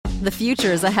The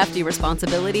future is a hefty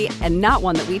responsibility and not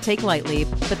one that we take lightly.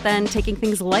 But then taking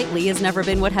things lightly has never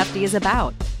been what Hefty is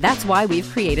about. That's why we've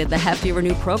created the Hefty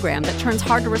Renew program that turns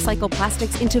hard-to-recycle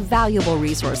plastics into valuable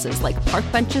resources like park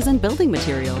benches and building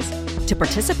materials. To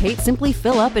participate, simply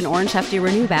fill up an orange Hefty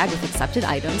Renew bag with accepted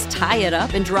items, tie it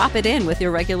up, and drop it in with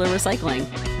your regular recycling.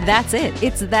 That's it.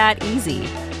 It's that easy.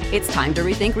 It's time to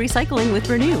rethink recycling with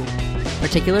Renew.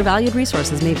 Particular valued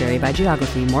resources may vary by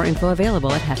geography. More info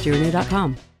available at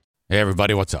heftyrenew.com. Hey,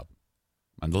 everybody, what's up?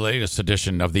 On the latest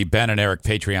edition of the Ben and Eric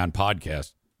Patreon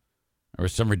podcast, there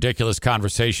was some ridiculous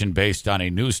conversation based on a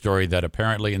news story that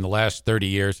apparently in the last 30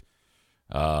 years,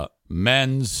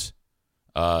 men's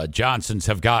Johnsons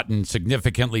have gotten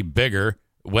significantly bigger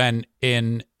when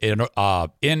in an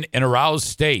aroused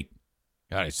state.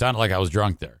 God, it sounded like I was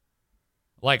drunk there.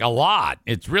 Like a lot.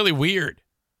 It's really weird.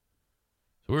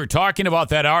 So we were talking about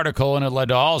that article, and it led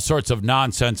to all sorts of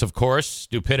nonsense, of course,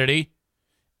 stupidity.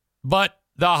 But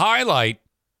the highlight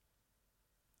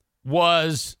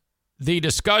was the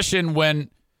discussion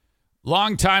when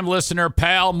longtime listener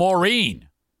pal Maureen,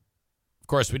 of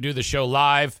course, we do the show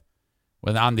live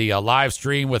on the live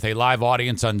stream with a live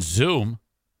audience on Zoom.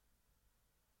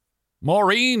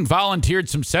 Maureen volunteered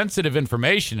some sensitive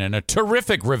information and a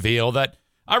terrific reveal that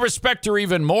I respect her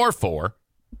even more for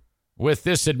with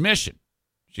this admission.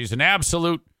 She's an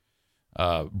absolute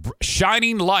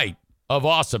shining light of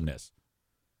awesomeness.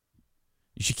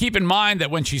 You should keep in mind that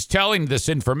when she's telling this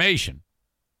information,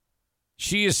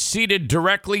 she is seated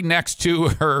directly next to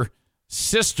her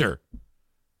sister,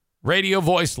 radio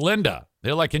voice Linda.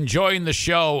 They're like enjoying the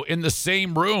show in the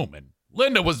same room, and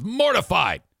Linda was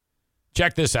mortified.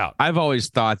 Check this out. I've always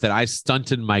thought that I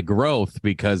stunted my growth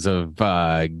because of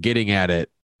getting at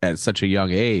it at such a young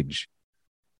age.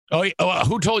 Oh,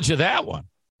 who told you that one?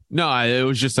 No, it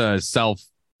was just a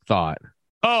self-thought.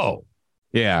 Oh.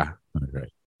 Yeah. Okay.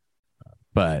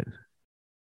 But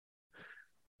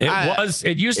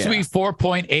it used to be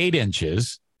 4.8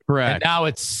 inches. Correct. And now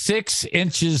it's 6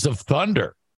 inches of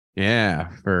thunder. Yeah.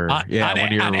 When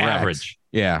you're on average.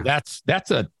 Yeah.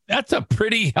 That's a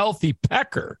pretty healthy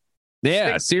pecker.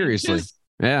 Yeah, 6 seriously. inches?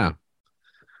 Yeah.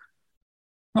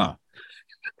 Huh.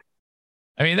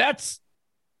 I mean,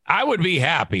 I would be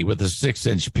happy with a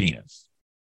 6-inch penis.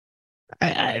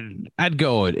 I'd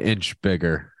go an inch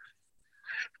bigger.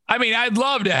 I mean, I'd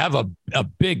love to have a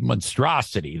big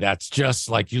monstrosity that's just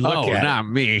like you look at. Not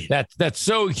me. That's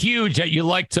so huge that you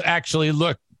like to actually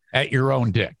look at your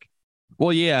own dick.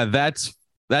 Well, yeah,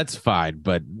 that's fine,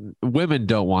 but women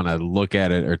don't want to look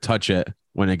at it or touch it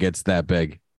when it gets that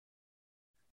big.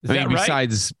 Don't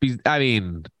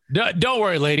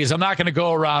worry, ladies. I'm not going to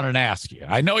go around and ask you.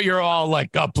 I know you're all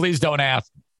like, oh, please don't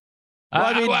ask.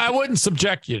 Well, I wouldn't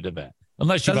subject you to that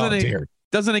unless you volunteered.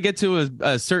 Doesn't it get to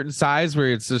a certain size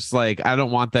where it's just like, I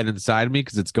don't want that inside me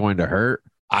because it's going to hurt?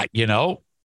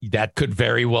 That could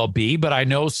very well be, but I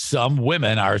know some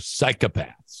women are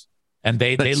psychopaths and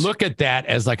they look at that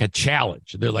as like a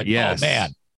challenge. They're like, yes. Oh man,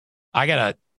 I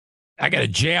gotta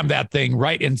jam that thing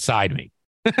right inside me.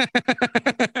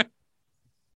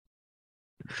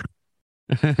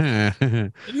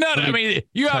 I mean,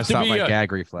 you have to be my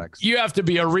gag reflex. You have to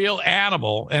be a real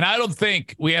animal, and I don't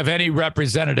think we have any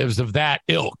representatives of that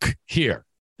ilk here.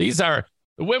 These are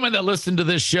the women that listen to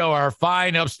this show are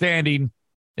fine, upstanding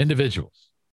individuals.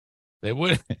 They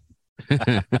would.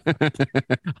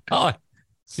 Oh,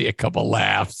 see a couple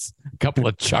laughs, a couple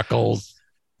of chuckles,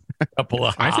 a couple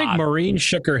of. I think Maureen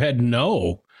shook her head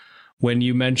no when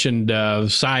you mentioned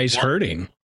size hurting.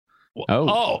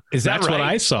 Is that That's right? what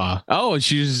I saw. Oh,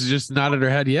 she's just nodded her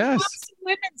head. Yes.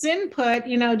 Women's input,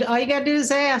 all you got to do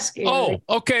is ask. Oh,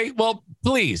 okay. Well,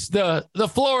 please, the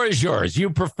floor is yours. You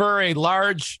prefer a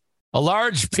large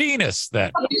penis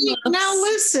then. Now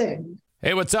listen.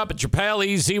 Hey, what's up? It's your pal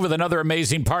Easy with another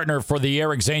amazing partner for the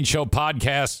Eric Zane Show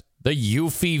podcast, the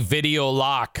Eufy Video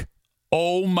Lock.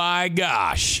 Oh my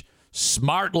gosh.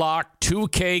 Smart lock,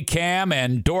 2K cam,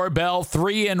 and doorbell,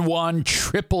 3-in-1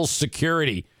 triple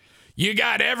security. You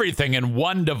got everything in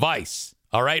one device,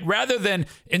 all right? Rather than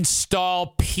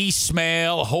install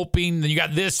piecemeal, hoping that you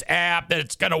got this app, that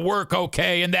it's going to work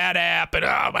okay, and that app, and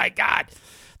oh, my God.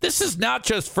 This is not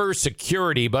just for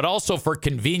security, but also for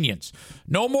convenience.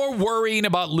 No more worrying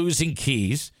about losing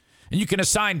keys, and you can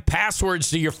assign passwords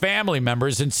to your family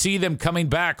members and see them coming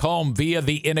back home via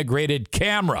the integrated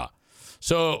camera.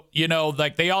 So,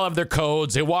 like they all have their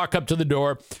codes. They walk up to the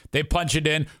door. They punch it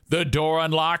in. The door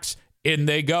unlocks. In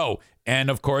they go. And,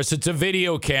 of course, it's a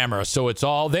video camera, so it's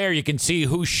all there. You can see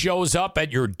who shows up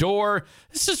at your door.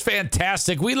 This is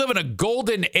fantastic. We live in a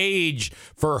golden age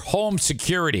for home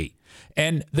security.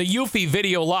 And the Eufy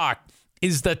Video Lock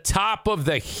is the top of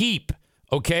the heap.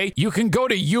 Okay, you can go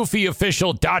to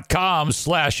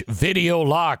eufyofficial.com/video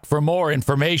lock for more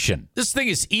information. This thing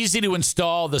is easy to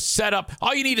install. The setup,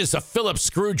 all you need is a Phillips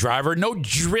screwdriver, no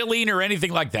drilling or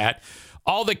anything like that.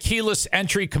 All the keyless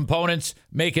entry components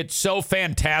make it so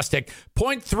fantastic.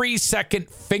 0.3-second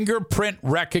fingerprint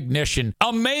recognition.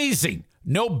 Amazing.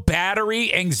 No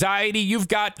battery anxiety. You've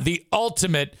got the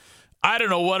ultimate, I don't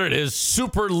know what it is,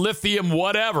 super lithium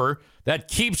whatever that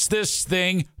keeps this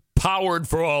thing powered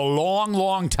for a long,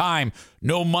 long time.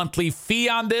 No monthly fee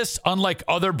on this, unlike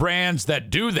other brands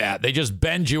that do that. They just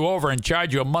bend you over and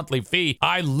charge you a monthly fee.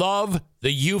 I love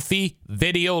the Eufy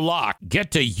Video Lock.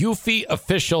 Get to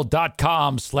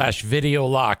eufyofficial.com/video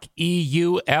lock.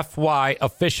 EUFY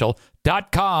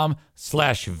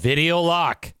official.com/video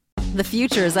lock. The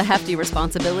future is a hefty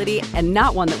responsibility and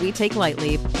not one that we take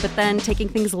lightly, but then taking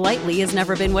things lightly has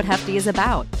never been what Hefty is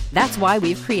about. That's why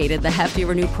we've created the Hefty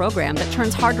Renew program that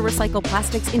turns hard-to-recycle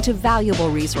plastics into valuable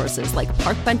resources like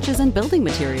park benches and building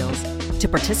materials. To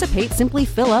participate, simply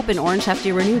fill up an orange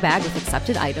Hefty Renew bag with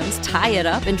accepted items, tie it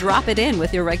up, and drop it in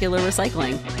with your regular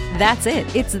recycling. That's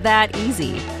it. It's that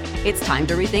easy. It's time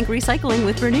to rethink recycling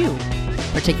with Renew.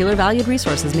 Particular valued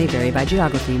resources may vary by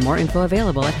geography. More info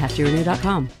available at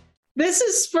heftyrenew.com. This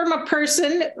is from a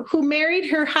person who married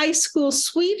her high school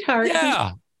sweetheart.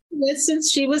 Yeah. Since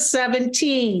she was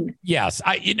 17. Yes.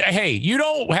 Hey, you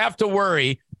don't have to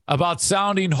worry about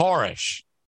sounding whorish.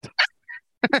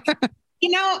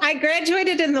 I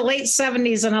graduated in the late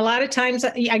 70s, and a lot of times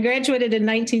I graduated in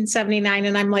 1979,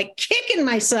 and I'm like kicking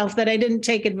myself that I didn't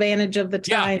take advantage of the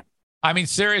time. Yeah. I mean,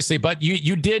 seriously, but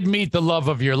you did meet the love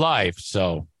of your life,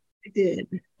 so. I did.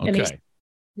 Okay. And he's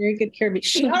very good care of me.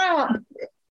 Shut up.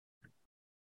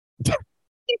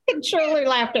 You control your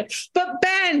laughter. But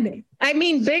Ben, I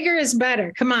mean, bigger is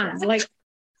better. Come on.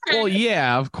 Well,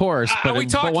 yeah, of course.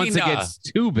 But, but once it gets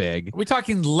too big. Are we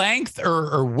talking length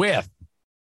or width?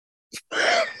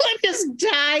 I'm just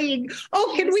dying.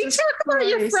 Oh, can we talk about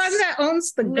your friend that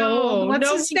owns the gold?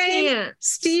 What's his name? Can't.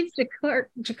 Steve Jabara.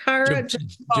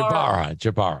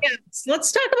 Yes,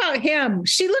 let's talk about him.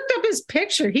 She looked up his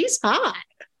picture. He's hot.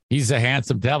 He's a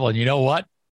handsome devil. And you know what?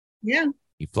 Yeah.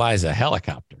 He flies a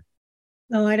helicopter.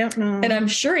 Oh, I don't know. And I'm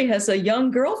sure he has a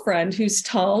young girlfriend who's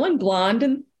tall and blonde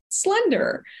and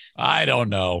slender. I don't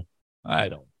know.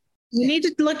 You need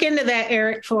to look into that,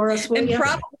 Eric, for us. And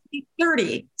probably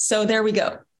 30. So there we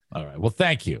go. All right. Well,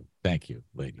 thank you. Thank you,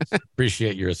 ladies.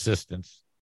 Appreciate your assistance.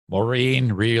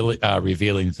 Maureen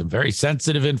revealing some very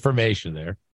sensitive information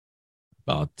there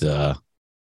about the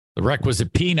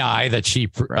requisite peni that she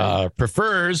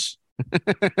prefers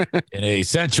in a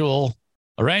sensual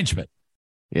arrangement.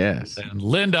 Yes. And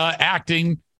Linda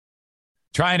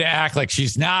trying to act like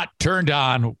she's not turned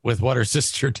on with what her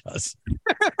sister does.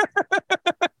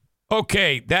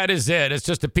 Okay, that is it. It's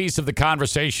just a piece of the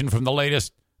conversation from the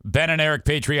latest Ben and Eric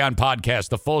Patreon podcast.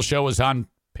 The full show is on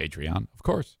Patreon, of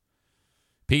course.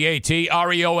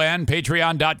 Patreon,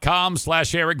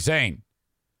 patreon.com/Eric Zane.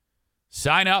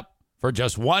 Sign up for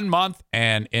just 1 month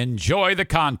and enjoy the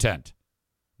content.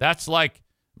 That's like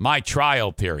my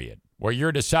trial period, where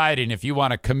you're deciding if you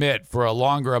want to commit for a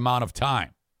longer amount of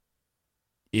time.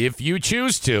 If you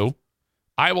choose to,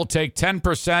 I will take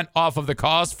 10% off of the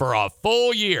cost for a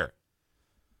full year.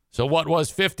 So what was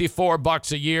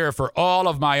 $54 a year for all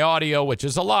of my audio, which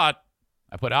is a lot.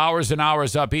 I put hours and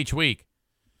hours up each week.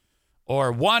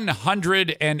 Or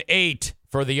 $108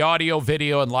 for the audio,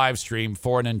 video, and live stream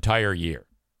for an entire year.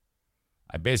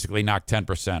 I basically knocked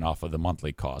 10% off of the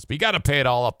monthly cost. But you got to pay it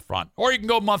all up front. Or you can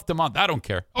go month to month. I don't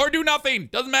care. Or do nothing.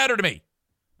 Doesn't matter to me.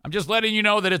 I'm just letting you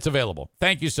know that it's available.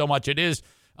 Thank you so much. It is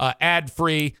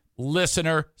ad-free,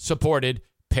 listener-supported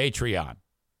Patreon.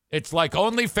 It's like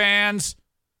OnlyFans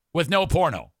with no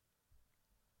porno.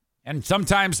 And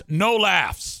sometimes no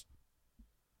laughs.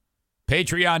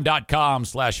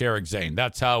 Patreon.com/Eric Zane.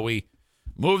 That's how we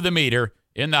move the meter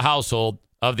in the household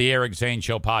of the Eric Zane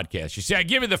Show podcast. You see, I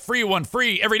give you the free one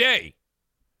free every day,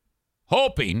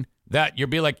 hoping that you'll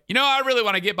be like, I really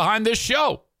want to get behind this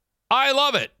show. I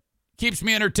love it. Keeps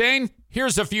me entertained.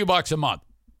 Here's a few bucks a month.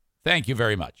 Thank you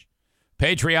very much.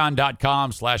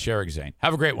 Patreon.com/Eric Zane.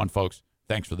 Have a great one, folks.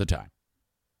 Thanks for the time.